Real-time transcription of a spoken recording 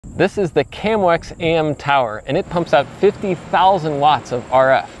This is the KMOX-AM tower, and it pumps out 50,000 watts of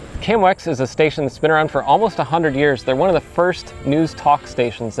RF. KMOX is a station that's been around for almost 100 years. They're one of the first news talk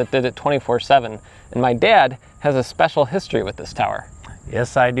stations that did it 24/7. And my dad has a special history with this tower.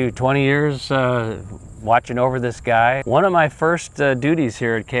 Yes, I do. 20 years watching over this guy. One of my first duties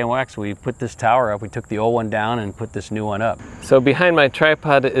here at KMOX, we put this tower up. We took the old one down and put this new one up. So behind my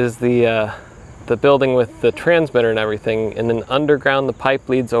tripod is the building with the transmitter and everything, and then underground the pipe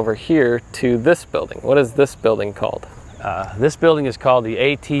leads over here to this building. What is this building called? This building is called the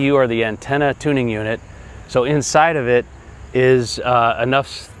ATU, or the Antenna Tuning Unit. So inside of it is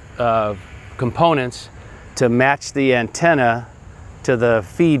enough components to match the antenna to the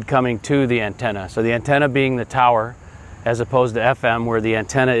feed coming to the antenna. So the antenna being the tower, as opposed to FM, where the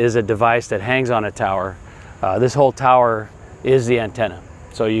antenna is a device that hangs on a tower. This whole tower is the antenna.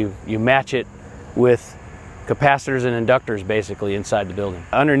 So you match it with capacitors and inductors basically inside the building.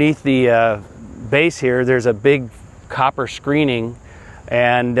 Underneath the base here, there's a big copper screening,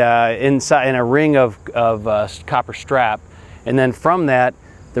 and inside in a ring of copper strap, and then from that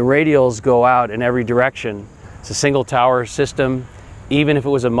the radials go out in every direction. It's a single tower system. Even if it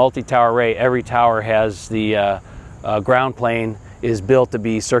was a multi-tower array, every tower has the ground plane is built to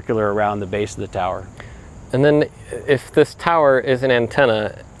be circular around the base of the tower. And then if this tower is an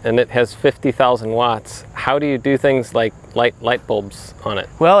antenna and it has 50,000 watts, how do you do things like light bulbs on it?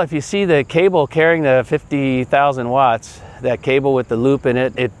 Well, if you see the cable carrying the 50,000 watts, that cable with the loop in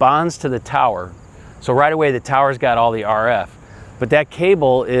it, it bonds to the tower. So right away the tower's got all the RF. But that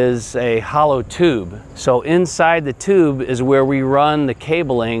cable is a hollow tube. So inside the tube is where we run the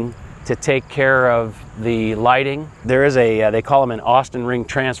cabling to take care of the lighting. There is a, they call them an Austin ring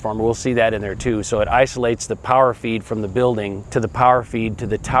transformer. We'll see that in there too. So it isolates the power feed from the building to the power feed to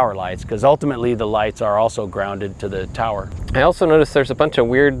the tower lights, because ultimately the lights are also grounded to the tower. I also noticed there's a bunch of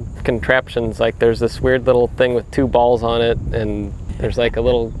weird contraptions. Like there's this weird little thing with two balls on it, and there's like a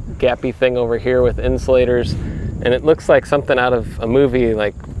little gappy thing over here with insulators. And it looks like something out of a movie,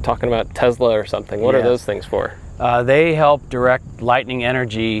 like talking about Tesla or something. What are those things for? They help direct lightning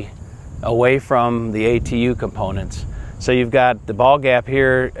energy away from the ATU components. So you've got the ball gap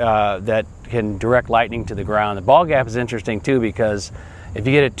here that can direct lightning to the ground. The ball gap is interesting too, because if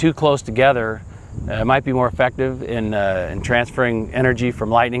you get it too close together, it might be more effective in transferring energy from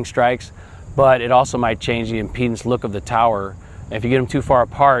lightning strikes, but it also might change the impedance look of the tower. If you get them too far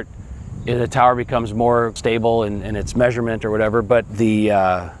apart, the tower becomes more stable in its measurement or whatever, but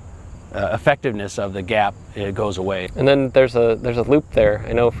the effectiveness of the gap, it goes away. And then there's a loop there.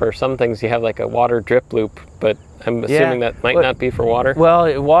 I know for some things you have like a water drip loop, but I'm assuming that might not be for water.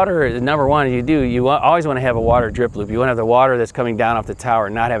 Well, water, number one, you always want to have a water drip loop. You want to have the water that's coming down off the tower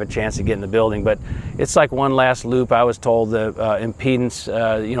and not have a chance to get in the building. But it's like one last loop. I was told the impedance,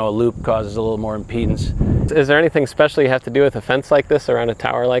 you know, a loop causes a little more impedance. Is there anything special you have to do with a fence like this around a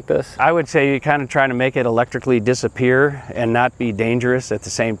tower like this? I would say you're kind of trying to make it electrically disappear and not be dangerous at the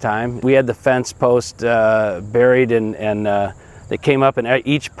same time. We had the fence post buried, and they came up, and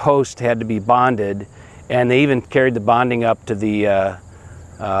each post had to be bonded, and they even carried the bonding up to the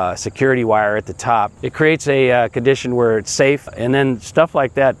security wire at the top. It creates a condition where it's safe. And then stuff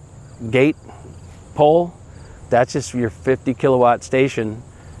like that gate pole, that's just your 50 kilowatt station.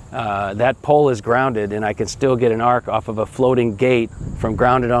 That pole is grounded, and I can still get an arc off of a floating gate from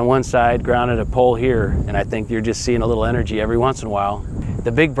grounded on one side, grounded a pole here, and I think you're just seeing a little energy every once in a while.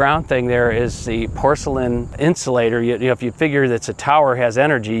 The big brown thing there is the porcelain insulator. You know, if you figure that a tower has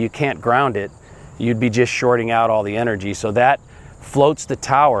energy, you can't ground it. You'd be just shorting out all the energy. So that floats the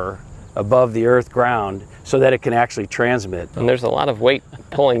tower above the earth ground so that it can actually transmit. And there's a lot of weight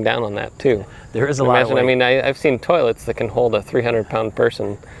pulling down on that too. There is a lot of weight. I mean, I've seen toilets that can hold a 300-pound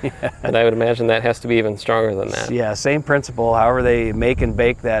person, and I would imagine that has to be even stronger than that. Yeah, same principle. However they make and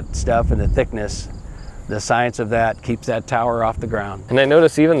bake that stuff and the thickness, the science of that keeps that tower off the ground. And I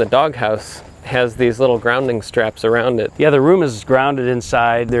notice even the doghouse has these little grounding straps around it. Yeah, the room is grounded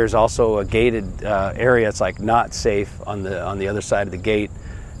inside. There's also a gated area. It's like not safe on the other side of the gate.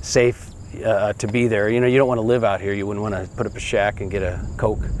 Safe to be there. You know, you don't want to live out here. You wouldn't want to put up a shack and get a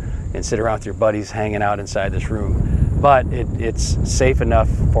Coke and sit around with your buddies hanging out inside this room. But it's safe enough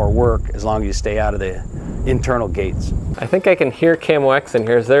for work as long as you stay out of the internal gates. I think I can hear KMOX in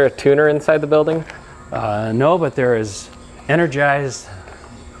here. Is there a tuner inside the building? No, but there is energized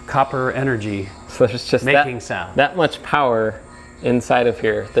copper energy. So there's just making sound. That much power inside of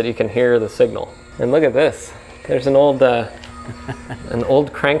here that you can hear the signal. And look at this. There's an old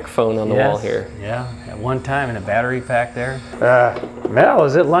crank phone on the wall here. Yeah, at one time in a battery pack there. Mel,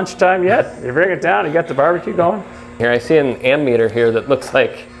 is it lunchtime yet? You bring it down, you got the barbecue going? Here I see an ammeter here that looks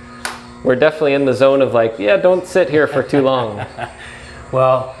like we're definitely in the zone of like, yeah, don't sit here for too long.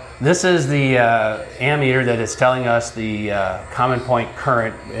 Well, this is the ammeter that is telling us the common point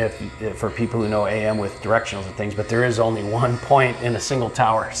current if for people who know AM with directionals and things, but there is only one point in a single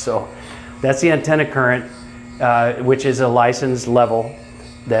tower. So that's the antenna current, which is a licensed level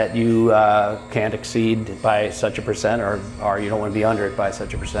that you can't exceed by such a percent, or you don't want to be under it by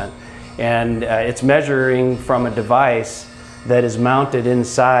such a percent. And it's measuring from a device that is mounted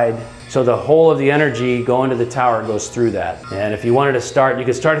inside. So the whole of the energy going to the tower goes through that. And if you wanted to start, you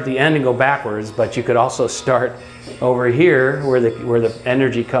could start at the end and go backwards, but you could also start over here where the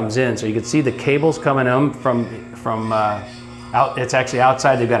energy comes in. So you can see the cables coming in from out. It's actually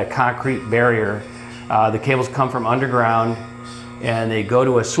outside. They've got a concrete barrier. The cables come from underground, and they go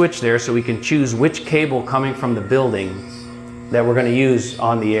to a switch there, so we can choose which cable coming from the building that we're going to use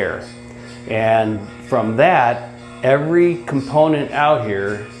on the air. And from that, every component out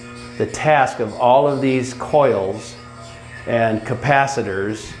here, the task of all of these coils and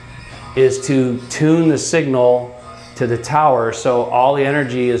capacitors is to tune the signal to the tower so all the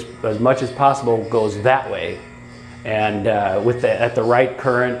energy, as much as possible, goes that way, and at the right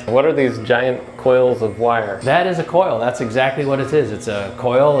current. What are these giant coils of wire? That is a coil. That's exactly what it is. It's a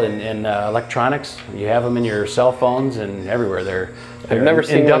coil in electronics. You have them in your cell phones and everywhere. I've never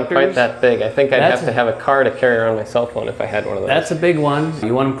seen one quite that big. I think I'd have to have a car to carry around my cell phone if I had one of those. That's a big one.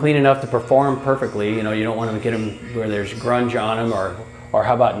 You want them clean enough to perform perfectly. You know, you don't want to get them where there's grunge on them, or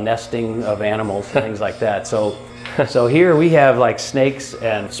how about nesting of animals and things like that. So here we have like snakes,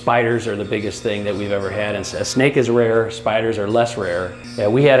 and spiders are the biggest thing that we've ever had. And a snake is rare, spiders are less rare. Yeah,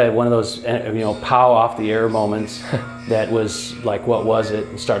 we had one of those, pow off the air moments that was like, what was it?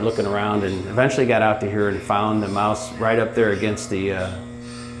 And started looking around, and eventually got out to here and found the mouse right up there against the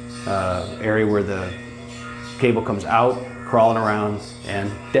area where the cable comes out, crawling around,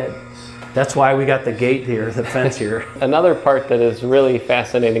 and dead. That's why we got the gate here, the fence here. Another part that is really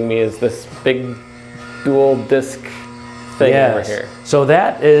fascinating me is this big dual disc thing over here. So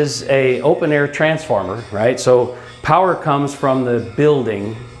that is a open air transformer, right? So power comes from the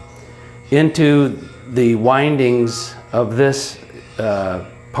building into the windings of this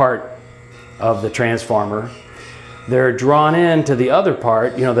part of the transformer. They're drawn into the other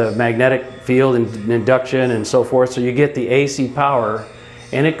part, the magnetic field and induction and so forth. So you get the AC power,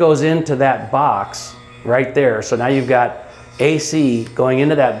 and it goes into that box right there. So now you've got AC going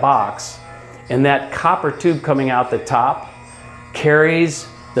into that box, and that copper tube coming out the top carries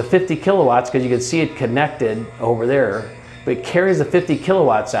the 50 kilowatts, because you can see it connected over there, but it carries the 50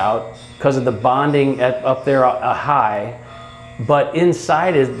 kilowatts out because of the bonding up there high. But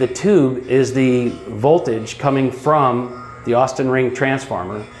inside the tube is the voltage coming from the Austin ring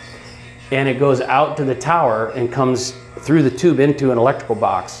transformer, and it goes out to the tower and comes through the tube into an electrical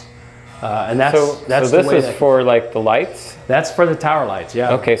box. And so this is for like the lights? That's for the tower lights,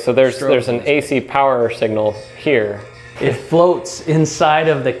 yeah. Okay, so there's an AC power signal here. It floats inside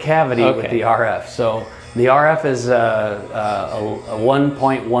of the cavity with the RF. So the RF is a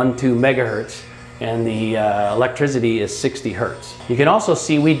 1.12 megahertz, and the electricity is 60 hertz. You can also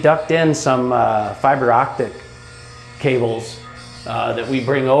see we duct in some fiber optic cables that we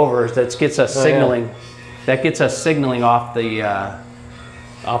bring over that gets us signaling. Yeah. That gets us signaling off the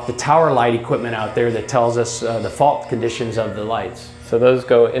tower light equipment out there that tells us the fault conditions of the lights. So those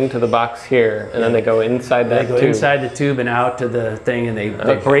go into the box here, and then they go inside that tube. They go inside the tube and out to the thing, and they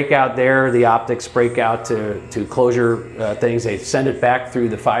break out there. The optics break out to closure things. They send it back through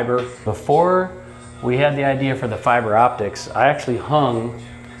the fiber. Before we had the idea for the fiber optics, I actually hung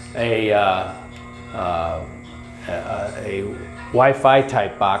a Wi-Fi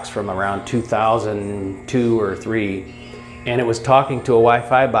type box from around 2002 or 3. And it was talking to a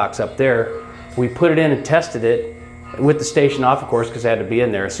Wi-Fi box up there. We put it in and tested it with the station off, of course, because it had to be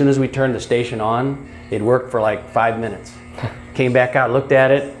in there. As soon as we turned the station on, it worked for like 5 minutes. Came back out, looked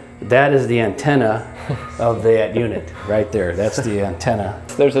at it. That is the antenna of that unit right there. That's the antenna.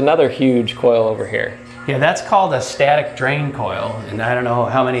 There's another huge coil over here. Yeah, that's called a static drain coil. And I don't know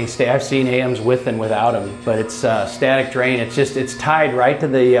how many, I've seen AMs with and without them, but it's static drain. It's tied right to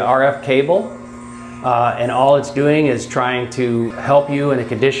the RF cable. And all it's doing is trying to help you in a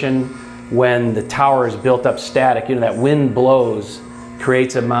condition when the tower is built up static. That wind blows,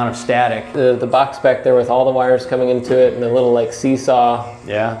 creates an amount of static. The box back there with all the wires coming into it and the little like seesaw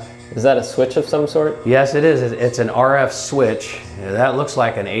Is that a switch of some sort? Yes, it is. It's an RF switch. That looks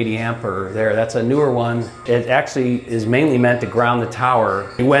like an 80 amper there. That's a newer one. It actually is mainly meant to ground the tower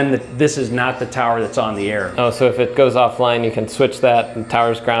when this is not the tower that's on the air. Oh, so if it goes offline, you can switch that and the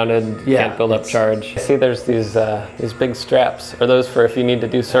tower's grounded, you can't build up charge. I see there's these big straps. Are those for if you need to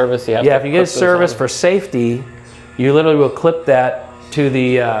do service? You have to if you get service for safety, you literally will clip that to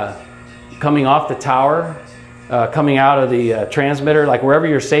the coming off the tower, coming out of the transmitter, like wherever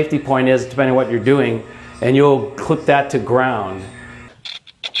your safety point is, depending on what you're doing, and you'll clip that to ground.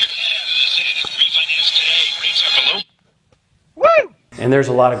 And there's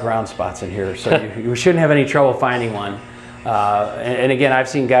a lot of ground spots in here, so you shouldn't have any trouble finding one. And again, I've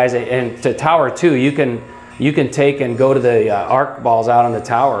seen guys, and to tower too, you can take and go to the arc balls out on the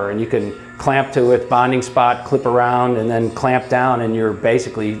tower, and you can clamp to it, bonding spot, clip around, and then clamp down, and you're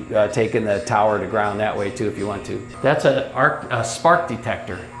basically taking the tower to ground that way too if you want to. That's a spark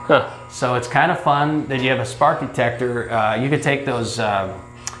detector. Huh. So it's kind of fun that you have a spark detector. You could take those,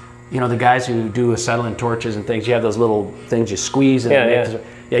 you know, the guys who do acetylene torches and things, you have those little things you squeeze. And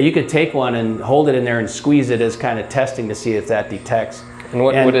yeah, you could take one and hold it in there and squeeze it as kind of testing to see if that detects. And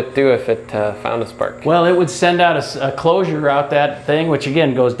what would it do if it found a spark? Well, it would send out a closure out that thing, which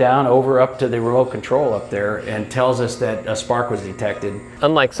again goes down over up to the remote control up there and tells us that a spark was detected.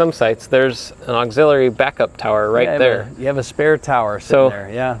 Unlike some sites, there's an auxiliary backup tower right there. You have a spare tower sitting there,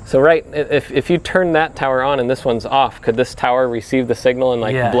 yeah. So if you turn that tower on and this one's off, could this tower receive the signal and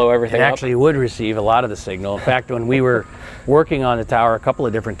like blow everything up? It actually would receive a lot of the signal. In fact, when we were working on the tower a couple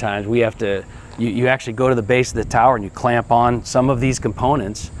of different times, we have to you actually go to the base of the tower and you clamp on some of these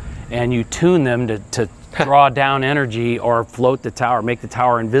components and you tune them to draw down energy or float the tower, make the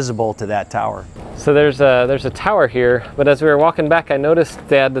tower invisible to that tower. So there's a tower here, but as we were walking back, I noticed,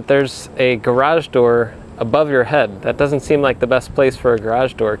 Dad, that there's a garage door above your head. That doesn't seem like the best place for a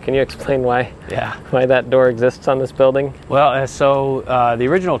garage door. Can you explain why that door exists on this building? Well, so the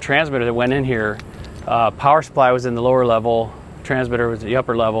original transmitter that went in here, power supply was in the lower level, transmitter was the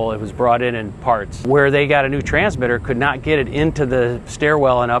upper level. It was brought in parts. Where they got a new transmitter, could not get it into the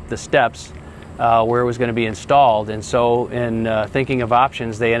stairwell and up the steps where it was going to be installed. And so in thinking of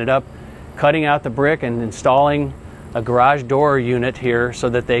options, they ended up cutting out the brick and installing a garage door unit here so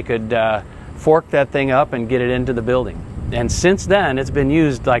that they could fork that thing up and get it into the building. And since then, it's been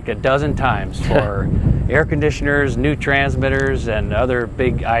used like a dozen times for air conditioners, new transmitters, and other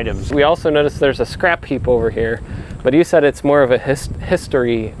big items. We also noticed there's a scrap heap over here, but you said it's more of a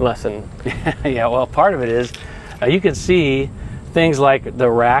history lesson. Yeah, well, part of it is you can see things like the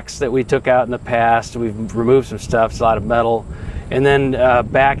racks that we took out in the past. We've removed some stuff, it's a lot of metal. And then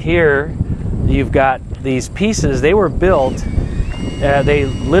back here, you've got these pieces. They were built, they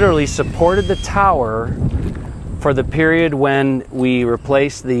literally supported the tower for the period when we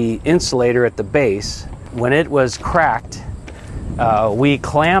replaced the insulator at the base. When it was cracked, we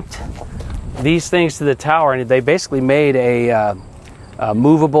clamped these things to the tower, and they basically made a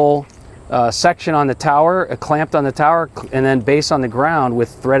movable section on the tower, clamped on the tower, and then base on the ground with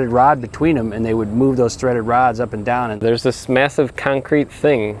threaded rod between them, and they would move those threaded rods up and down. And there's this massive concrete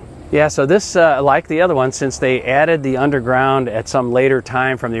thing. Yeah, so this, like the other one, since they added the underground at some later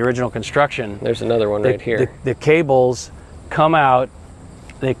time from the original construction. There's another one right here. The cables come out,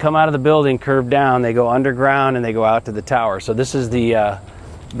 they come out of the building, curve down, they go underground, and they go out to the tower. So this is the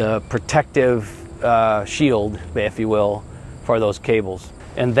protective shield, if you will, for those cables.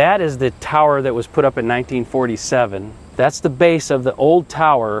 And that is the tower that was put up in 1947. That's the base of the old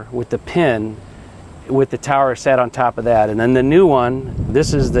tower with the pin, with the tower sat on top of that. And then the new one,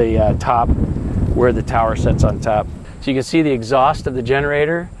 this is the top where the tower sits on top. So you can see the exhaust of the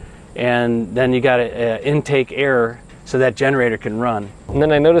generator, and then you got an intake air so that generator can run. And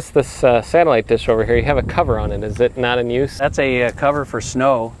then I noticed this satellite dish over here. You have a cover on it. Is it not in use? That's a cover for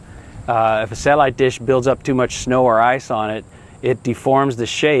snow. If a satellite dish builds up too much snow or ice on it, it deforms the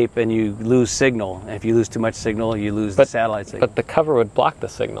shape and you lose signal. And if you lose too much signal, you lose the satellite signal. But the cover would block the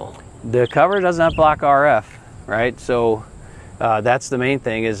signal. The cover does not block RF, right? So that's the main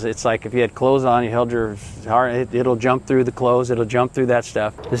thing. Is it's like if you had clothes on, you held your heart, it'll jump through the clothes, it'll jump through that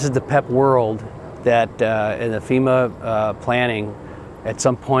stuff. This is the PEP world that in the FEMA planning, at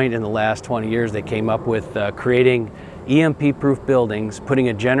some point in the last 20 years, they came up with creating EMP-proof buildings, putting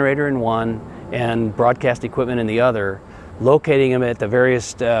a generator in one and broadcast equipment in the other, locating them at the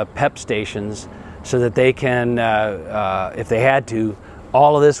various PEP stations so that they can, if they had to,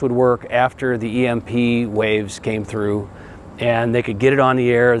 all of this would work after the EMP waves came through, and they could get it on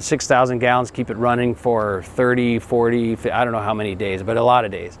the air, 6,000 gallons, keep it running for 30, 40, I don't know how many days, but a lot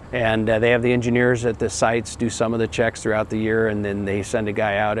of days. And they have the engineers at the sites do some of the checks throughout the year, and then they send a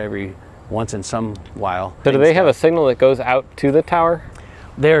guy out every once in some while. So do they have a signal that goes out to the tower?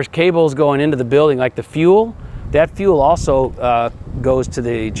 There's cables going into the building, like the fuel. That fuel also goes to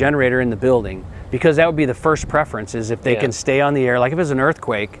the generator in the building, because that would be the first preference, is if they can stay on the air. Like if it's an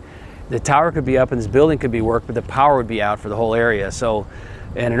earthquake, the tower could be up and this building could be worked, but the power would be out for the whole area. So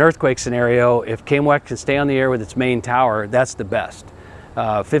in an earthquake scenario, if KMOX can stay on the air with its main tower, that's the best.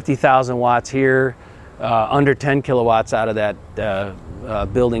 50,000 watts here, under 10 kilowatts out of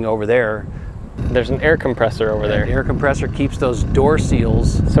that building over there. There's an air compressor over there. The air compressor keeps those door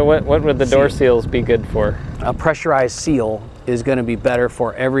seals. So what would the door seals be good for? A pressurized seal is going to be better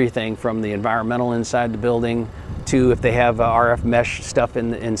for everything from the environmental inside the building to if they have RF mesh stuff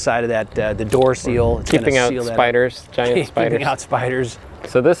inside of that, the door seal. It's keeping out spiders, giant spiders. Keeping out spiders.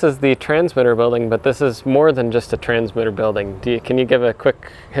 So this is the transmitter building, but this is more than just a transmitter building. Can you give a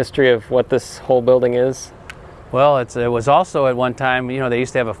quick history of what this whole building is? Well, it was also at one time, you know, they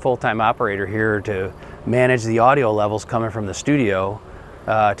used to have a full-time operator here to manage the audio levels coming from the studio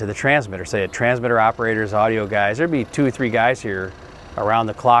to the transmitter. So they had transmitter operators, audio guys. There'd be 2 or 3 guys here around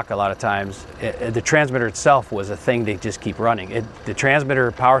the clock a lot of times. The transmitter itself was a thing to just keep running. The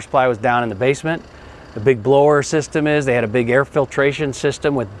transmitter power supply was down in the basement. The big blower system they had a big air filtration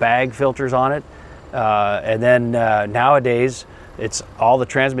system with bag filters on it. And then nowadays, it's all the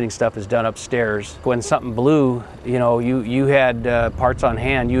transmitting stuff is done upstairs. When something blew, you know, you had parts on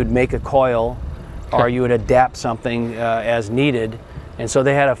hand. You would make a coil, or you would adapt something as needed. And so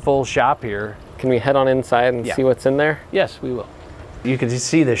they had a full shop here. Can we head on inside and see what's in there? Yes, we will. You can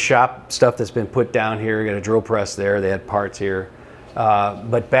see the shop stuff that's been put down here. You got a drill press there. They had parts here.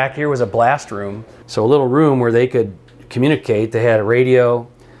 But back here was a blast room. So a little room where they could communicate. They had a radio.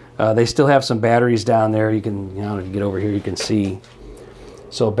 They still have some batteries down there. You can, you know, if you get over here, you can see.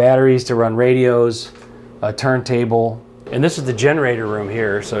 So batteries to run radios, a turntable, and this is the generator room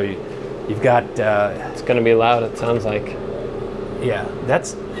here. So you've got. It's going to be loud. It sounds like. Yeah,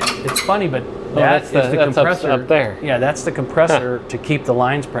 it's funny, but that's the compressor up there. Yeah, that's the compressor to keep the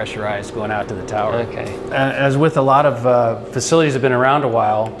lines pressurized going out to the tower. Okay. As with a lot of facilities that have been around a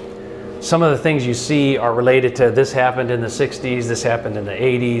while, some of the things you see are related to this happened in the 60s, this happened in the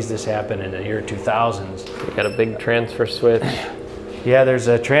 80s, this happened in the year 2000s. You got a big transfer switch. Yeah, there's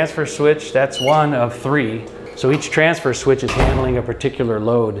a transfer switch. That's one of 3. So each transfer switch is handling a particular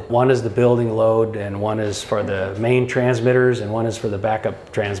load. One is the building load, and one is for the main transmitters, and one is for the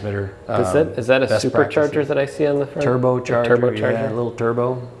backup transmitter. Is that a supercharger that I see on the front? Turbocharger, yeah, a little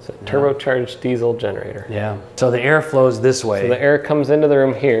turbo. It's a turbocharged diesel generator. Yeah. So the air flows this way. So the air comes into the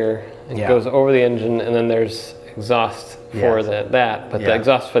room here and goes over the engine, and then there's exhaust for that. But the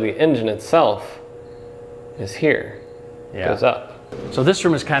exhaust for the engine itself is here. It goes up. So this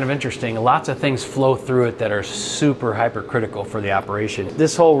room is kind of interesting. Lots of things flow through it that are super hypercritical for the operation.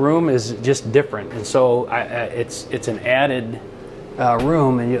 This whole room is just different, and so it's an added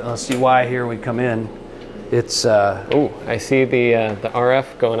room, and you'll see why here we come in. It's oh, I see the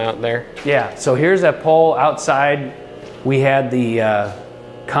RF going out there. Yeah. So here's that pole outside. We had the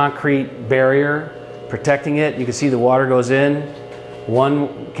concrete barrier protecting it. You can see the water goes in.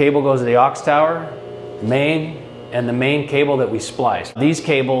 One cable goes to the aux tower, main, and the main cable that we spliced. These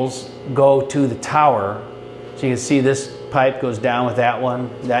cables go to the tower. So you can see this pipe goes down with that one.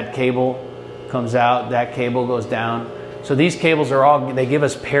 That cable comes out, that cable goes down. So these cables are all, they give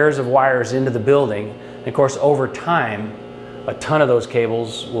us pairs of wires into the building. And of course, over time, a ton of those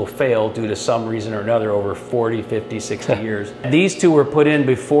cables will fail due to some reason or another over 40, 50, 60 years. These 2 were put in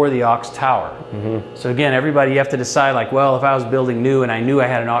before the aux tower. So again, everybody, you have to decide, like, well, if I was building new and I knew I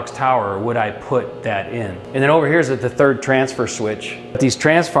had an aux tower, would I put that in? And then over here is the 3rd transfer switch. These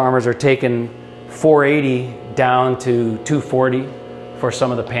transformers are taking 480 down to 240 for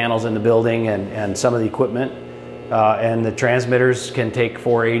some of the panels in the building and some of the equipment. And the transmitters can take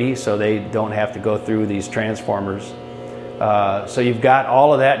 480, so they don't have to go through these transformers. So you've got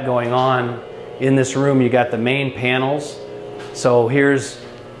all of that going on in this room. You got the main panels. So here's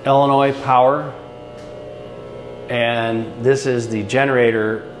Illinois power, and this is the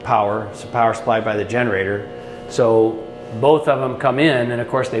generator power. It's power supplied by the generator. So both of them come in, and of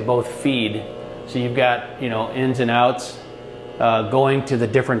course they both feed. So you've got, you know, ins and outs going to the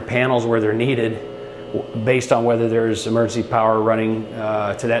different panels where they're needed based on whether there's emergency power running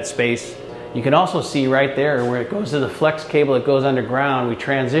to that space. You can also see right there where it goes to the flex cable that goes underground. We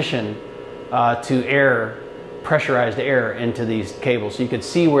transition to air, pressurized air into these cables. So you can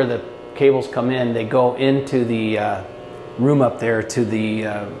see where the cables come in. They go into the room up there to the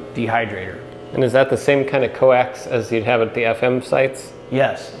dehydrator. And is that the same kind of coax as you'd have at the FM sites?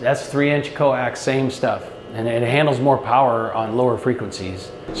 Yes, that's 3-inch coax, same stuff. And it handles more power on lower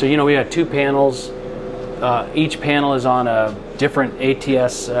frequencies. So, you know, we got 2 panels. Each panel is on a different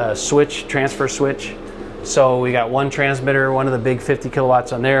ATS switch, transfer switch. So we got one transmitter, one of the big 50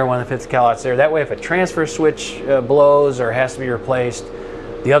 kilowatts on there, one of the 50 kilowatts there. That way, if a transfer switch blows or has to be replaced,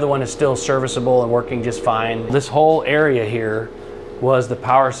 the other one is still serviceable and working just fine. This whole area here was the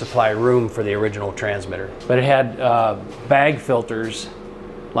power supply room for the original transmitter. But it had bag filters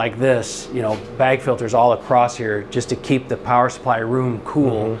like this, you know, bag filters all across here just to keep the power supply room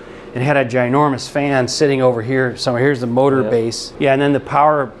cool. It had a ginormous fan sitting over here. So here's the motor base. Yeah, and then the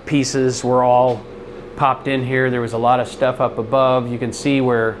power pieces were all popped in here. There was a lot of stuff up above. You can see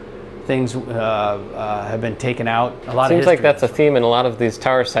where things have been taken out. A lot of Seems like that's a theme in a lot of these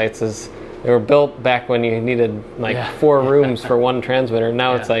tower sites. Is they were built back when you needed like 4 rooms for one transmitter.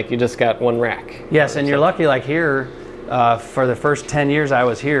 Now it's like you just got one rack. Yes, and you're lucky. Like here, for the first 10 years I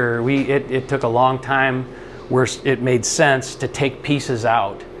was here, it took a long time where it made sense to take pieces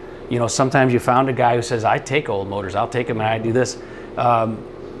out. You know, sometimes you found a guy who says, I take old motors, I'll take them and I do this.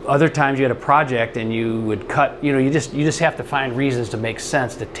 Other times you had a project and you would cut, you know, you just have to find reasons to make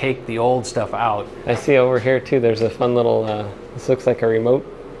sense to take the old stuff out. I see over here too, there's a fun little, this looks like a remote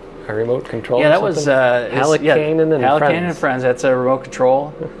control. Yeah, that was Hallocainen and Friends. That's a remote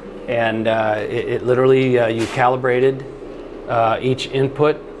control. And it literally, you calibrated each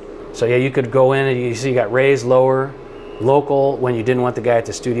input. So yeah, you could go in and you see you got raise, lower, local when you didn't want the guy at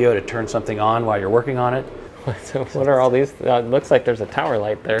the studio to turn something on while you're working on it. So what are all these? It looks like there's a tower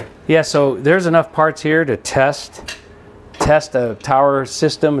light there. Yeah, so there's enough parts here to test a tower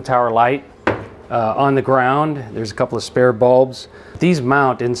system, a tower light on the ground. There's a couple of spare bulbs. These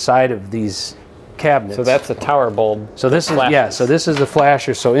mount inside of these cabinets. So that's a tower bulb. So this is so this is the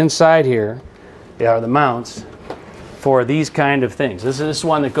flasher. So inside here are the mounts for these kind of things. This is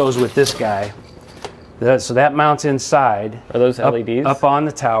one that goes with this guy. So that mounts inside. Are those LEDs? Up on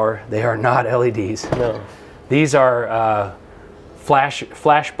the tower. They are not LEDs. No. These are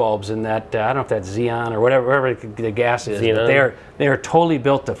flash bulbs in that, I don't know if that's xenon or whatever the gas is. Xenon. But they are totally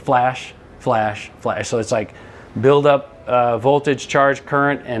built to flash. So it's like build up voltage, charge,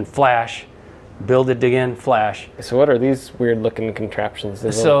 current, and flash. Build it again, flash. So what are these weird looking contraptions?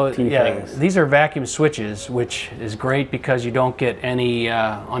 Things? These are vacuum switches, which is great because you don't get any,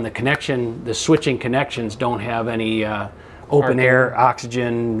 on the connection, the switching connections don't have any open air,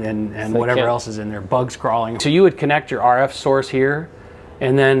 oxygen, and whatever else is in there, bugs crawling. So you would connect your RF source here,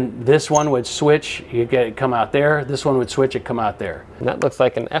 and then this one would switch, you get it come out there, this one would switch it come out there. And that looks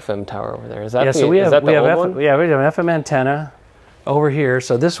like an FM tower over there. Is that we have an FM antenna over here.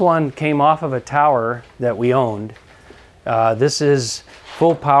 So this one came off of a tower that we owned. This is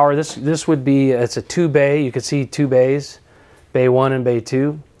full power. This would be, it's a 2-bay. You can see 2 bays, bay 1 and bay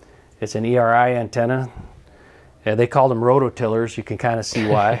 2. It's an ERI antenna. Yeah, they call them rototillers. You can kind of see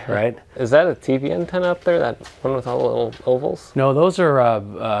why, right? Is that a TV antenna up there? That one with all the little ovals? No, those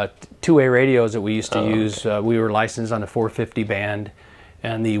are 2-way radios that we used to use. Okay. We were licensed on the 450 band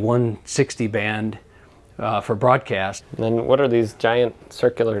and the 160 band for broadcast. And then what are these giant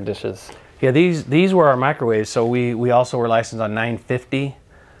circular dishes? Yeah, these were our microwaves. So we also were licensed on 950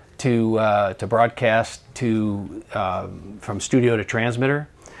 to broadcast to from studio to transmitter.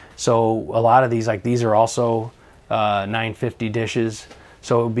 So a lot of these, like these are also 950 dishes.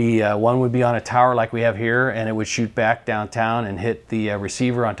 So it would be one would be on a tower like we have here, and it would shoot back downtown and hit the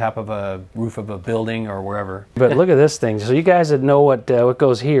receiver on top of a roof of a building or wherever. But look at this thing. So you guys that know what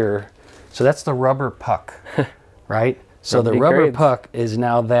goes here. So that's the rubber puck, right? So the rubber puck is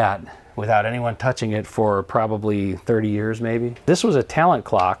now that, without anyone touching it for probably 30 years maybe. This was a talent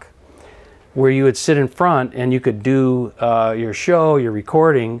clock where you would sit in front and you could do your show, your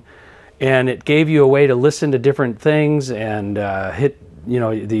recording, and it gave you a way to listen to different things and hit, you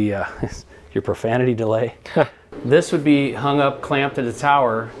know, the your profanity delay. This would be hung up, clamped to the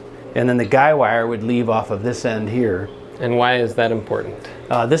tower, and then the guy wire would leave off of this end here. And why is that important?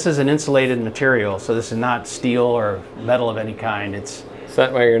 This is an insulated material, so this is not steel or metal of any kind. Is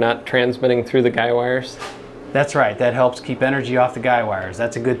that why you're not transmitting through the guy wires? That's right. That helps keep energy off the guy wires.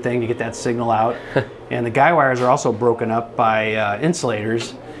 That's a good thing to get that signal out. And the guy wires are also broken up by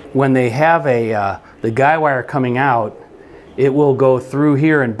insulators. When they have the guy wire coming out, it will go through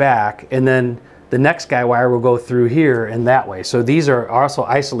here and back, and then the next guy wire will go through here and that way. So these are also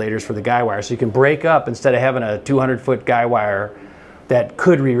isolators for the guy wire. So you can break up, instead of having a 200-foot guy wire that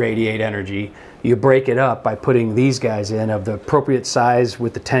could re-radiate energy, you break it up by putting these guys in of the appropriate size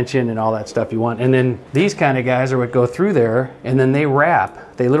with the tension and all that stuff you want. And then these kind of guys are what go through there, and then they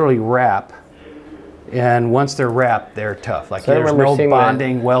wrap. They literally wrap. And once they're wrapped, they're tough. Like, so there's no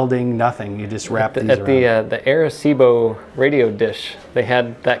bonding, welding, nothing. You just wrap these around. At the Arecibo radio dish, they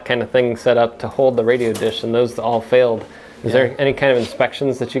had that kind of thing set up to hold the radio dish, and those all failed. Is there any kind of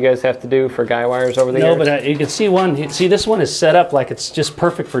inspections that you guys have to do for guy wires over the years? No, but you can see one. See, this one is set up like it's just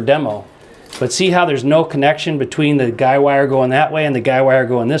perfect for demo. But see how there's no connection between the guy wire going that way and the guy wire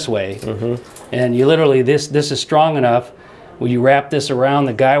going this way. And you literally, this is strong enough where you wrap this around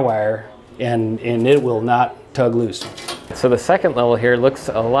the guy wire and it will not tug loose. So the second level here looks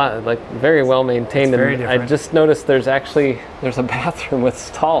a lot like very well maintained. Very different. I just noticed there's a bathroom with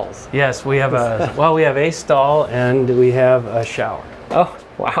stalls. Yes, we have we have a stall and we have a shower. Oh,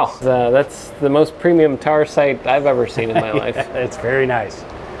 wow. That's the most premium tower site I've ever seen in my life. It's very nice.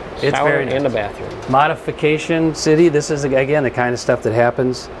 It's Shower very nice. And a bathroom. Modification city. This is, again, the kind of stuff that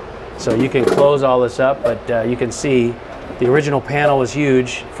happens. So you can close all this up, but you can see the original panel was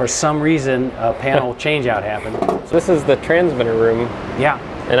huge. For some reason, a panel changeout happened. So this is the transmitter room. Yeah.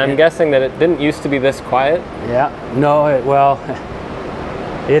 And I'm guessing that it didn't used to be this quiet? Yeah. No, well,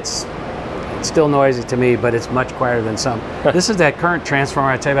 it's still noisy to me, but it's much quieter than some. This is that current transformer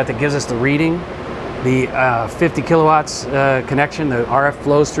I tell you about that gives us the reading. The 50 kilowatts connection, the RF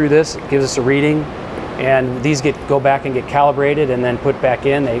flows through this, it gives us a reading, and these go back and get calibrated and then put back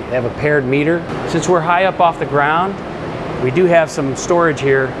in. They have a paired meter. Since we're high up off the ground, we do have some storage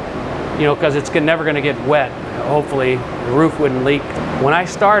here, you know, because it's never going to get wet. Hopefully, the roof wouldn't leak. When I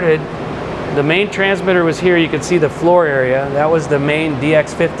started, the main transmitter was here. You can see the floor area. That was the main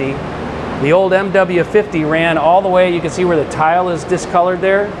DX50. The old MW50 ran all the way. You can see where the tile is discolored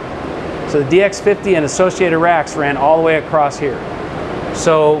there. So the DX50 and associated racks ran all the way across here.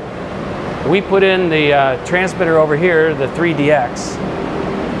 So we put in the transmitter over here, the 3DX.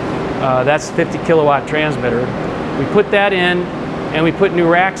 That's 50 kilowatt transmitter. We put that in and we put new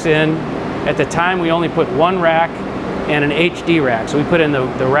racks in. At the time we only put one rack and an HD rack. So we put in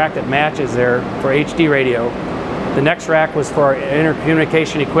the rack that matches there for HD radio. The next rack was for our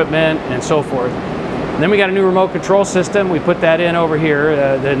intercommunication equipment and so forth. And then we got a new remote control system. We put that in over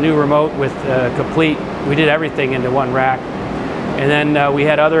here, the new remote with complete, we did everything into one rack. And then we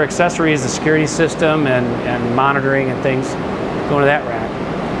had other accessories, the security system and monitoring and things going to that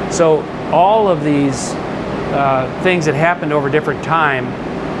rack. So all of these things that happened over different time,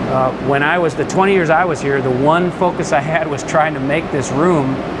 when I was, the 20 years I was here, the one focus I had was trying to make this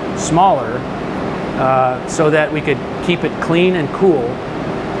room smaller so that we could keep it clean and cool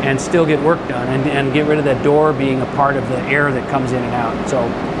and still get work done and get rid of that door being a part of the air that comes in and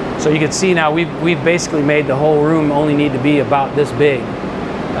out. So you can see now we've basically made the whole room only need to be about this big.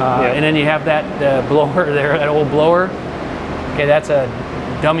 And then you have that blower there, that old blower. Okay, that's a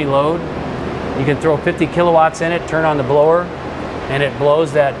dummy load. You can throw 50 kilowatts in it, turn on the blower, and it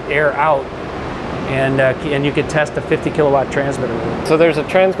blows that air out. And you can test a 50 kilowatt transmitter. So there's a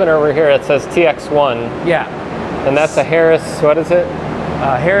transmitter over here that says TX1. Yeah. And that's a Harris, what is it?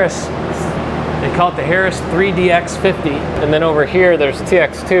 Harris, they call it the Harris 3DX50. And then over here there's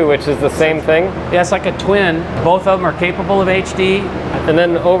TX2, which is the same thing? Yeah, it's like a twin. Both of them are capable of HD. And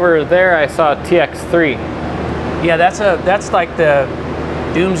then over there I saw TX3. Yeah, that's like the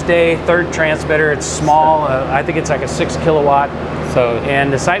Doomsday third transmitter. It's small. I think it's like a 6 kilowatt. So,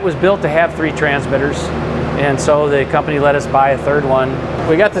 and the site was built to have 3 transmitters, and so the company let us buy a third one.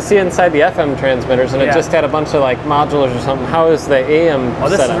 We got to see inside the FM transmitters, and it just had a bunch of like modulars or something. How is the AM Oh,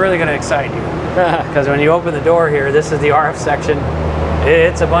 this is really going to excite you, because when you open the door here, this is the RF section.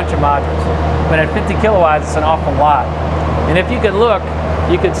 It's a bunch of modules, but at 50 kilowatts, it's an awful lot. And if you could look,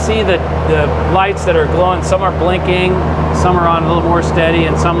 you could see the lights that are glowing. Some are blinking, some are on a little more steady,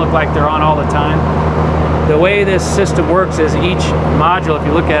 and some look like they're on all the time. The way this system works is each module, if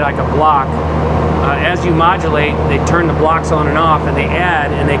you look at it like a block, as you modulate, they turn the blocks on and off, and they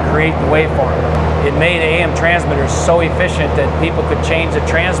add and they create the waveform. It made AM transmitters so efficient that people could change the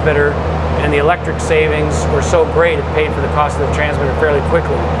transmitter, and the electric savings were so great it paid for the cost of the transmitter fairly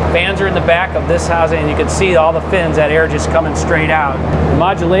quickly. Fans are in the back of this housing, and you can see all the fins, that air just coming straight out. The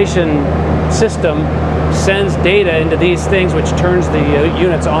modulation system sends data into these things, which turns the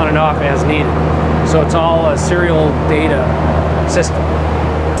units on and off as needed. So it's all a serial data system.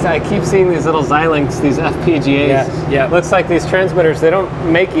 I keep seeing these little Xilinx, these FPGAs. Yeah. Looks like these transmitters, they don't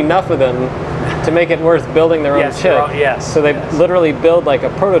make enough of them to make it worth building their own chip. So they literally build like a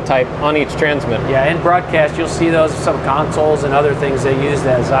prototype on each transmitter. Yeah, in broadcast you'll see those, some consoles and other things they use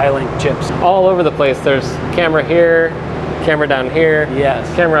as Xilinx chips. All over the place. There's camera here, camera down here.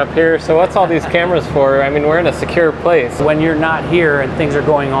 Yes. Camera up here. So what's all these cameras for? I mean, we're in a secure place. When you're not here and things are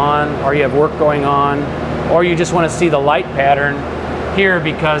going on, or you have work going on, or you just want to see the light pattern here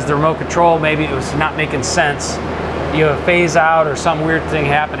because the remote control, maybe it was not making sense. You have a phase out or some weird thing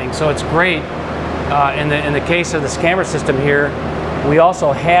happening. So it's great. In the case of this camera system here, we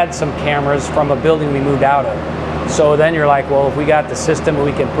also had some cameras from a building we moved out of. So then you're like, well, if we got the system and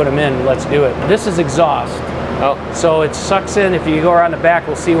we can put them in, let's do it. This is exhaust. Oh. So it sucks in. If you go around the back,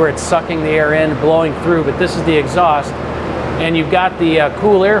 we'll see where it's sucking the air in, blowing through, but this is the exhaust. And you've got the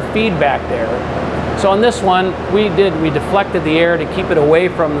cool air feedback there. So on this one, we deflected the air to keep it away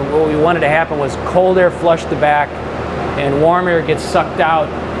from what we wanted to happen was cold air flush the back and warm air gets sucked out,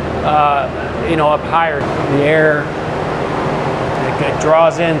 you know, up higher. The air, it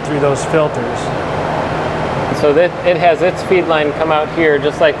draws in through those filters. So that it has its feed line come out here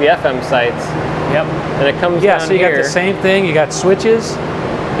just like the FM sites. Yep. And it comes down so you here. got the same thing. You got switches.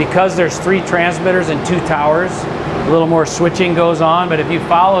 Because there's 3 transmitters and 2 towers, a little more switching goes on, but if you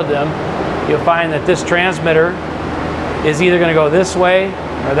followed them, you'll find that this transmitter is either going to go this way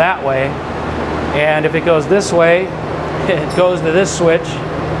or that way. And if it goes this way, it goes to this switch.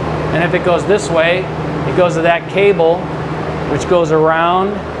 And if it goes this way, it goes to that cable, which goes around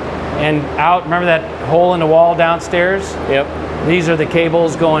and out. Remember that hole in the wall downstairs? Yep. These are the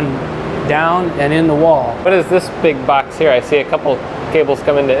cables going down and in the wall. What is this big box here? I see a couple cables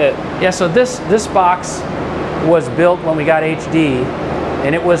come into it. Yeah, so this box was built when we got HD,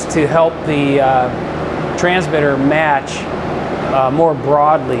 and it was to help the transmitter match more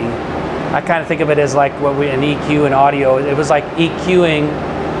broadly. I kind of think of it as like what an EQ and audio. It was like EQing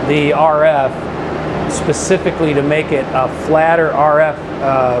the RF specifically to make it a flatter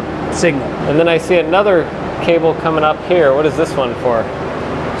RF signal. And then I see another cable coming up here. What is this one for?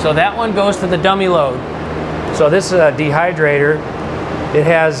 So that one goes to the dummy load. So this is a dehydrator. It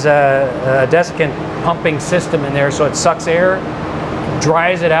has a desiccant pumping system in there, so it sucks air,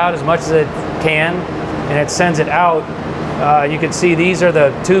 dries it out as much as it can, and it sends it out. You can see these are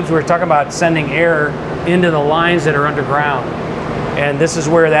the tubes we were talking about sending air into the lines that are underground. And this is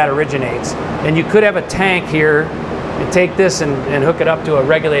where that originates. And you could have a tank here and take this and hook it up to a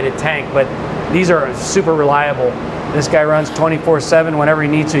regulated tank, but these are super reliable. This guy runs 24/7. Whenever he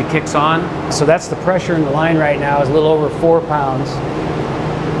needs to, he kicks on. So that's the pressure in the line right now is a little over 4 pounds.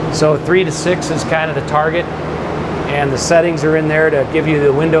 So 3 to 6 is kind of the target, and the settings are in there to give you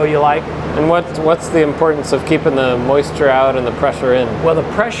the window you like. And what's the importance of keeping the moisture out and the pressure in? Well, the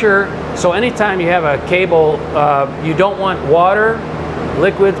pressure, so anytime you have a cable, you don't want water,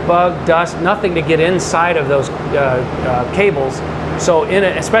 liquids, bug, dust, nothing to get inside of those cables. So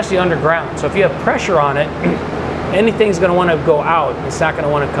especially underground. So if you have pressure on it, anything's going to want to go out. It's not going to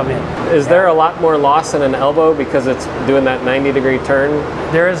want to come in. Is there a lot more loss in an elbow because it's doing that 90-degree turn?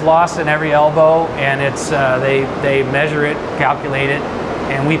 There is loss in every elbow, and it's they measure it, calculate it,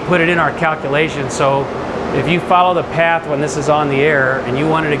 and we put it in our calculation. So if you follow the path when this is on the air and you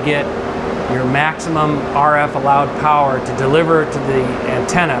wanted to get your maximum RF allowed power to deliver to the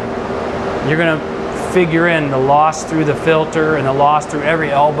antenna, you're going to figure in the loss through the filter and the loss through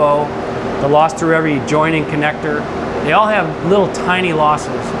every elbow, the loss through every joining connector. They all have little tiny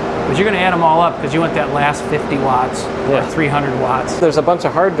losses, but you're going to add them all up because you want that last 50 watts or 300 watts. There's a bunch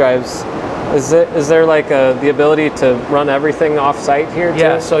of hard drives. Is there like the ability to run everything off-site here too?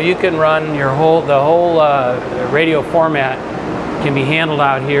 Yeah, so you can run the whole radio format can be handled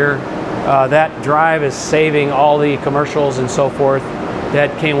out here. That drive is saving all the commercials and so forth that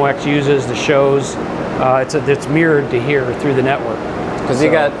KMOX uses, the shows. It's mirrored to here through the network. Because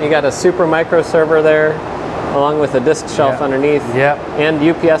you got a super micro server there, along with a disk shelf underneath. Yep. And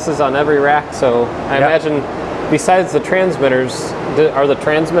UPSs on every rack. So I imagine, besides the transmitters, are the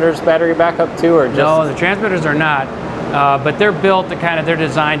transmitters battery backup too, or just? No, the transmitters are not. But they're built to they're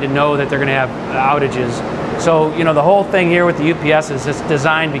designed to know that they're going to have outages. So you know the whole thing here with the UPS is it's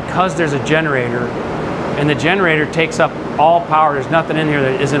designed because there's a generator, and the generator takes up all power. There's nothing in here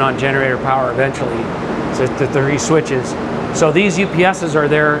that isn't on generator power eventually. So the 3 switches. So these UPSs are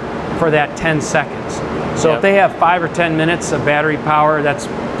there for that 10 seconds. So if they have 5 or 10 minutes of battery power, that's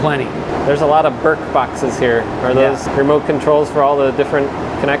plenty. There's a lot of Burke boxes here. Are those remote controls for all the different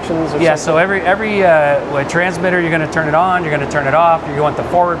connections? Or so every transmitter, you're going to turn it on, you're going to turn it off. You want the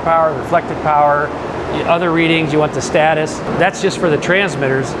forward power, reflected power, other readings, you want the status. That's just for the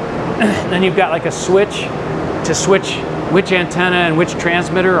transmitters. Then you've got like a switch to switch which antenna and which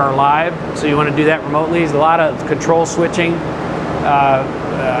transmitter are live. So you want to do that remotely. There's a lot of control switching.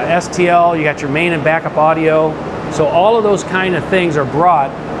 STL, you got your main and backup audio. So all of those kind of things are brought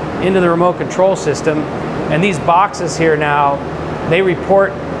into the remote control system. And these boxes here now, they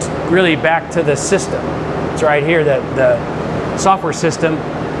report really back to the system. It's right here, the software system.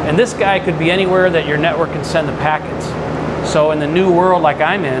 And this guy could be anywhere that your network can send the packets. So in the new world like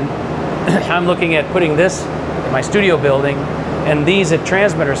I'm in, I'm looking at putting this in my studio building and these at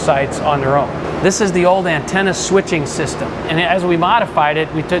transmitter sites on their own. This is the old antenna switching system. And as we modified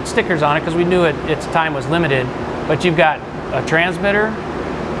it, we put stickers on it because we knew its time was limited. But you've got a transmitter,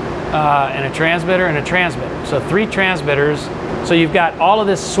 and a transmitter, and a transmitter. So 3 transmitters. So you've got all of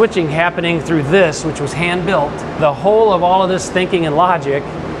this switching happening through this, which was hand-built. The whole of all of this thinking and logic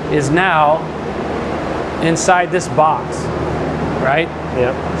is now inside this box, right?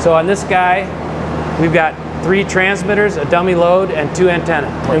 Yep. So on this guy, we've got 3 transmitters, a dummy load, and 2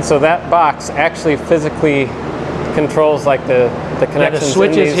 antennas. And so that box actually physically controls like the connections, the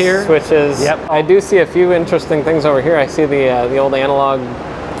switches in these here. Switches. Yep. I do see a few interesting things over here. I see the old analog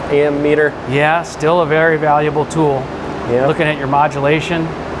AM meter. Yeah, still a very valuable tool. Yep. Looking at your modulation,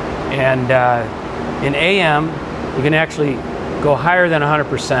 and in AM, you can actually go higher than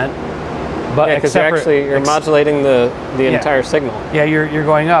 100%. But yeah, because you're modulating the entire signal. Yeah, you're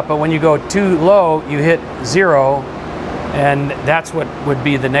going up, but when you go too low, you hit 0, and that's what would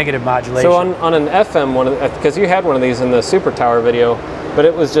be the negative modulation. So on an FM one, because you had one of these in the Super Tower video, but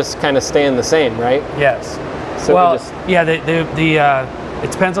it was just kind of staying the same, right? Yes. So well, yeah,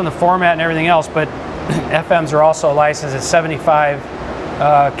 it depends on the format and everything else, but FMs are also licensed at 75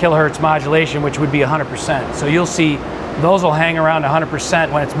 kilohertz modulation, which would be 100%. So you'll see those will hang around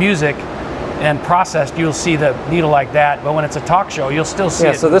 100% when it's music. And processed, you'll see the needle like that, but when it's a talk show, you'll still see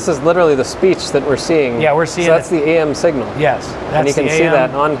it. Yeah, so this is literally the speech that we're seeing. Yeah, we're seeing so that's the AM signle. Yes, that's and you can see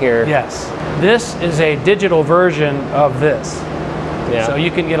that on here. Yes. This is a digital version of this. Yeah. So you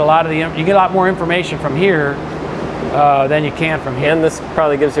can get a lot more information from here than you can from here. And this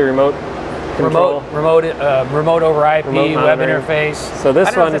probably gives you remote control. Remote over IP, web interface. So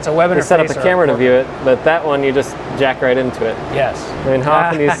this one, it's a web interface. You set up a camera to view it, but that one you just jack right into it. Yes. I mean, how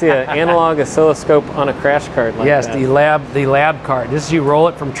often do you see an analog oscilloscope on a crash card like that? Yes, the lab card. This is you roll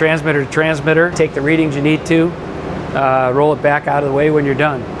it from transmitter to transmitter, take the readings you need to, roll it back out of the way when you're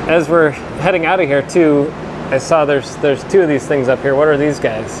done. As we're heading out of here too, I saw there's 2 of these things up here. What are these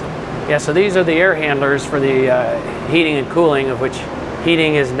guys? Yeah, so these are the air handlers for the heating and cooling, of which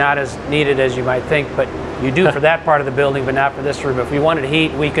heating is not as needed as you might think, but you do for that part of the building, but not for this room. If we wanted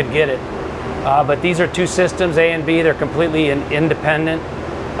heat, we could get it. But these are 2 systems, A and B. They're completely independent.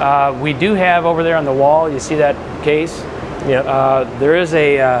 We do have over there on the wall, you see that case? Yep. There is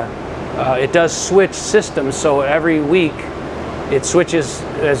it does switch systems, so every week it switches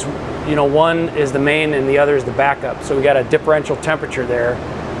as, one is the main and the other is the backup. So we got a differential temperature there,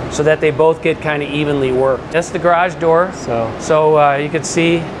 so that they both get kind of evenly worked. That's the garage door. So you can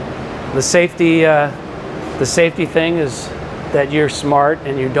see the safety thing is that you're smart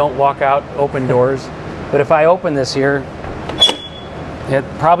and you don't walk out open doors. But if I open this here, it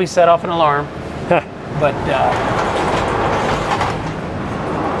probably set off an alarm. But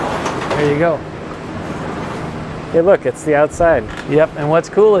there you go. Hey, look, it's the outside. Yep. And what's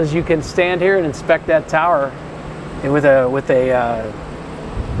cool is you can stand here and inspect that tower with a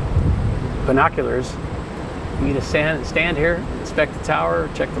binoculars. You can stand here, inspect the tower,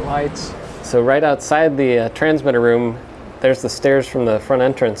 check the lights. So right outside the transmitter room, there's the stairs from the front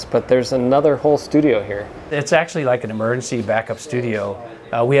entrance, but there's another whole studio here. It's actually like an emergency backup studio.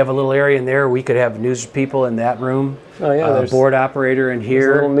 We have a little area in there. We could have news people in that room. Oh yeah, there's board operator in here.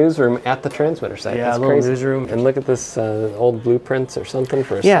 There's a little newsroom at the transmitter site. Yeah, that's a little crazy. newsroom. And look at this old blueprints or something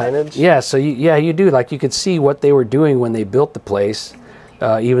for signage. Yeah. So you do, like, you could see what they were doing when they built the place.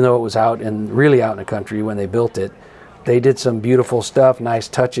 Even though it was really out in the country when they built it, they did some beautiful stuff, nice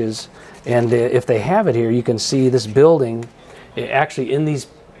touches. And if they have it here, you can see this building, actually in these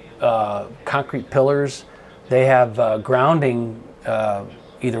concrete pillars, they have grounding,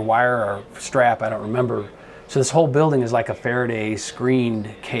 either wire or strap, I don't remember. So this whole building is like a Faraday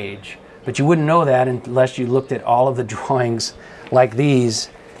screened cage. But you wouldn't know that unless you looked at all of the drawings like these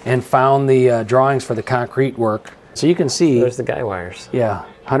and found the drawings for the concrete work. So you can see. There's the guy wires. Yeah,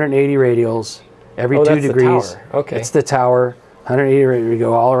 180 radials, every 2 degrees. The tower. Okay. It's the tower, 180 radials, we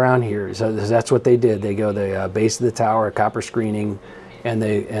go all around here. So that's what they did. They go the base of the tower, copper screening, and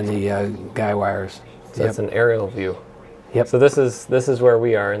the guy wires. So that's an aerial view. Yep. So this is where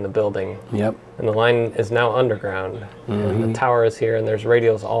we are in the building. Yep. And the line is now underground. And the tower is here, and there's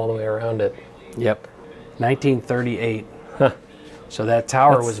radials all the way around it. Yep. 1938. Huh. So that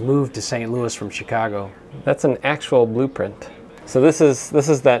tower was moved to St. Louis from Chicago. That's an actual blueprint. So this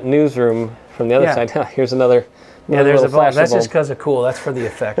is that newsroom from the other side. Here's another Yeah, there's a little bulb. flash That's bulb. just because of cool. That's for the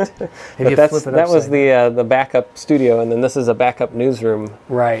effect. If But you that flip it was upside the backup studio, and then this is a backup newsroom,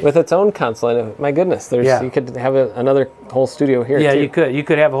 right with its own console. And my goodness, Yeah. you could have another whole studio here. Yeah, too. you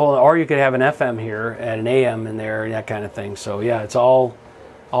could have a whole, or you could have an FM here and an AM in there, that kind of thing. So yeah, it's all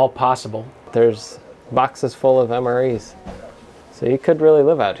possible. There's boxes full of MREs, so you could really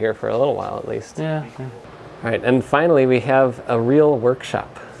live out here for a little while at least. Yeah. All right, and finally we have a real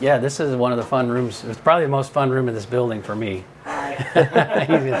workshop. Yeah, this is one of the fun rooms. It's probably the most fun room in this building for me.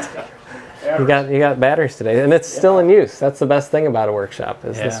 You got batteries today, and it's still in use. That's the best thing about a workshop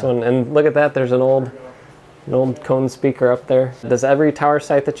is this Yeah. one. And look at that, there's an old cone speaker up there. Does every tower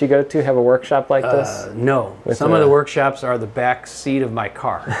site that you go to have a workshop like this? No, some of the workshops are the back seat of my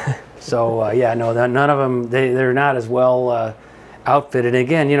car. So yeah, no, none of them. They're not as well outfitted.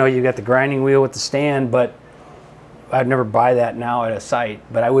 Again, you know, you got the grinding wheel with the stand, but I'd never buy that now at a site.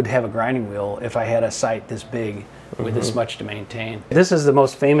 But I would have a grinding wheel if I had a site this big with this much to maintain. This is the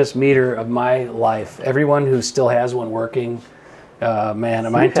most famous meter of my life. Everyone who still has one working. Man,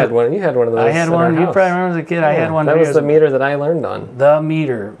 You had one of those. I had in our one. You house. probably remember as a kid. I had one. That was the meter that I learned on. The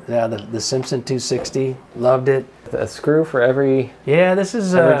meter. Yeah, the Simpson 260. Loved it. A screw for every. Yeah, this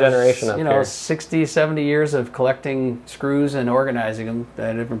is every generation up you know, here. 60, 70 years of collecting screws and organizing them.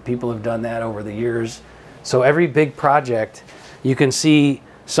 Different people have done that over the years. So every big project, you can see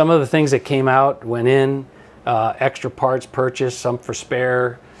some of the things that came out, went in, extra parts purchased, some for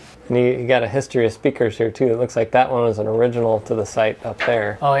spare. And you got a history of speakers here too. It looks like that one was an original to the site up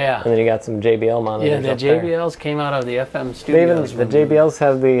there. Oh yeah. And then you got some JBL monitors. Yeah, the up there. JBLs came out of the FM They studios. even, the JBLs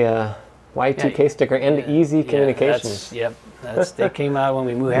have the Y2K sticker and easy communications. They came out when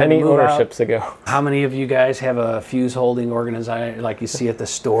we moved. Many ownerships ago. How many of you guys have a fuse holding organizer like you see at the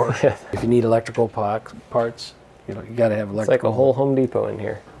store? Yeah. If you need electrical parts, you know, you got to have electrical. It's like a whole Home Depot in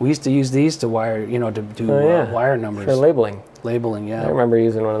here. We used to use these to wire, you know, to do wire numbers. For labeling. Labeling, yeah. I remember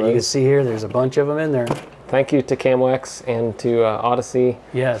using one of You can those. see here, there's a bunch of them in there. Thank you to KMOX and to Odyssey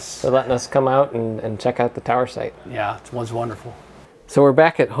Yes. for letting us come out and check out the tower site. Yeah, it was wonderful. So we're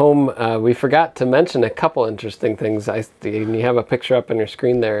back at home. We forgot to mention a couple interesting things. And you have a picture up on your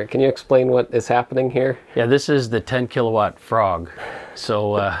screen there. Can you explain what is happening here? Yeah, this is the 10 kilowatt frog.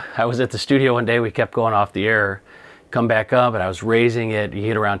 So I was at the studio one day, we kept going off the air, come back up, and I was raising it. You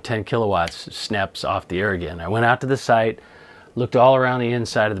hit around 10 kilowatts, it snaps off the air again. I went out to the site, looked all around the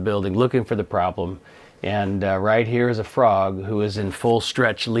inside of the building, looking for the problem. And right here is a frog who is in full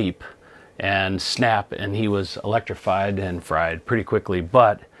stretch leap and snap, and he was electrified and fried pretty quickly,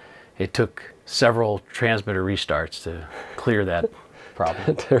 but it took several transmitter restarts to clear that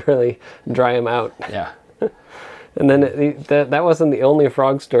problem. To really dry him out. Yeah. And then that wasn't the only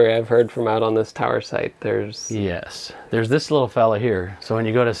frog story I've heard from out on this tower site. Yes. There's this little fella here. So when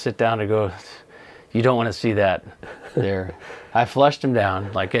you go to sit down to go, you don't want to see that there. I flushed him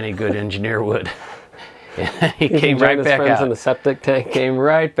down like any good engineer would. And he came right back out. In the septic tank. Came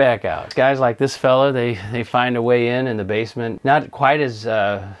right back out. Guys like this fella, they find a way in the basement. Not quite as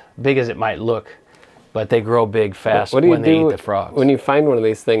big as it might look, but they grow big fast What do you when they eat the frogs. When you find one of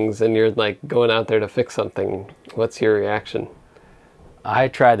these things and you're like going out there to fix something, what's your reaction? I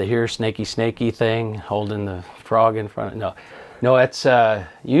try the here snaky thing, holding the frog in front of No, it's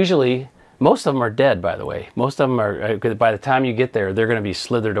usually, most of them are dead, by the way. Most of them are, by the time you get there, they're going to be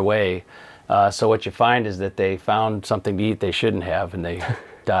slithered away. So what you find is that they found something to eat they shouldn't have, and they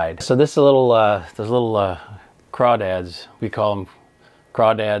died. So this little, those little crawdads, we call them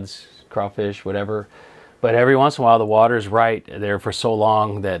crawdads, crawfish, whatever. But every once in a while, the water's right there for so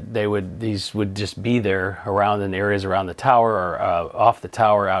long that these would just be there around in the areas around the tower or off the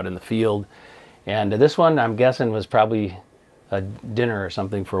tower out in the field. And this one, I'm guessing, was probably a dinner or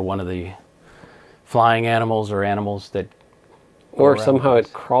something for one of the flying animals or animals that. Or somehow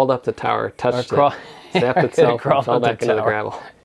it crawled up the tower, touched it, zapped itself, and fell back into the gravel.